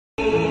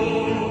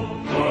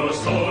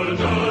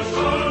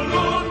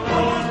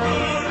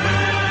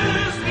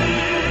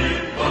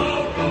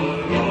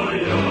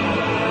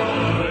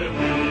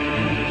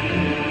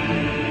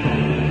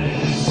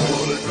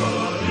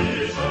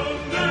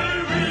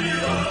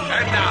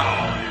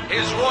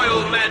His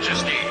Royal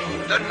Majesty,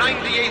 the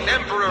 98th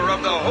Emperor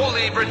of the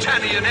Holy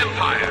Britannian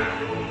Empire.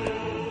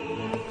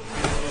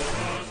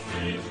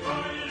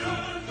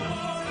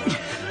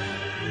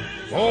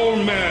 All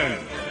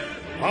men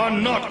are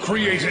not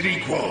created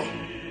equal.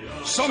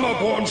 Some are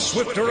born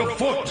swifter of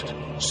foot,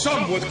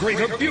 some with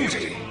greater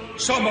beauty,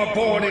 some are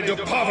born into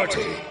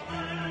poverty,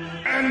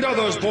 and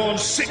others born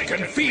sick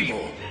and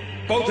feeble.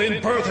 Both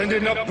in birth and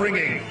in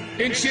upbringing,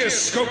 in sheer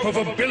scope of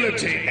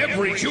ability,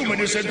 every human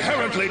is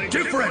inherently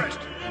different.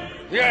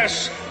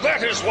 Yes,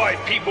 that is why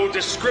people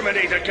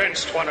discriminate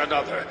against one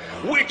another,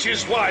 which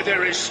is why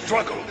there is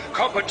struggle,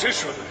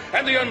 competition,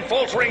 and the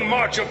unfaltering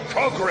march of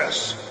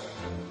progress.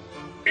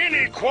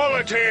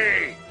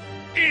 Inequality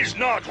is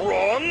not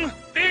wrong.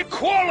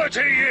 Equality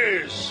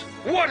is.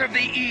 What of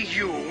the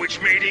EU,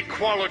 which made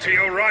equality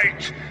a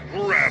right?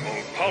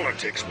 Rabbled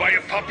politics by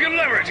a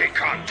popularity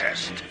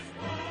contest.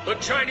 The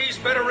Chinese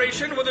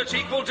Federation with its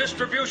equal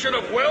distribution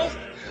of wealth?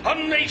 A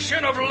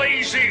nation of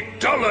lazy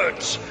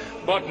dullards.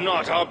 But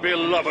not our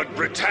beloved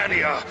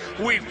Britannia.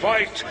 We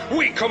fight,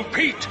 we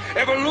compete.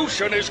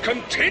 Evolution is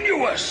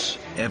continuous.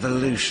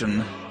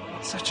 Evolution.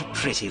 Such a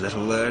pretty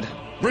little word.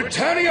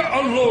 Britannia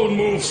alone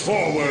moves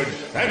forward,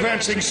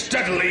 advancing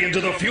steadily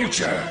into the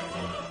future.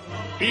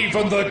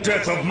 Even the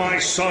death of my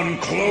son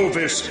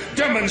Clovis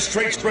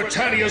demonstrates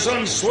Britannia's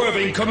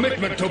unswerving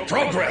commitment to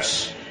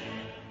progress.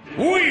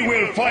 We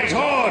will fight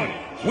on!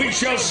 We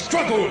shall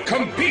struggle,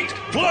 compete,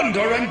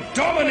 plunder, and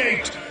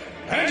dominate!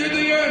 And in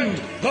the end,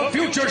 the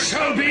future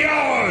shall be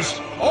ours!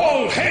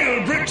 All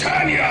hail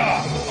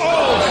Britannia!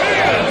 All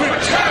hail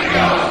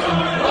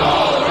Britannia!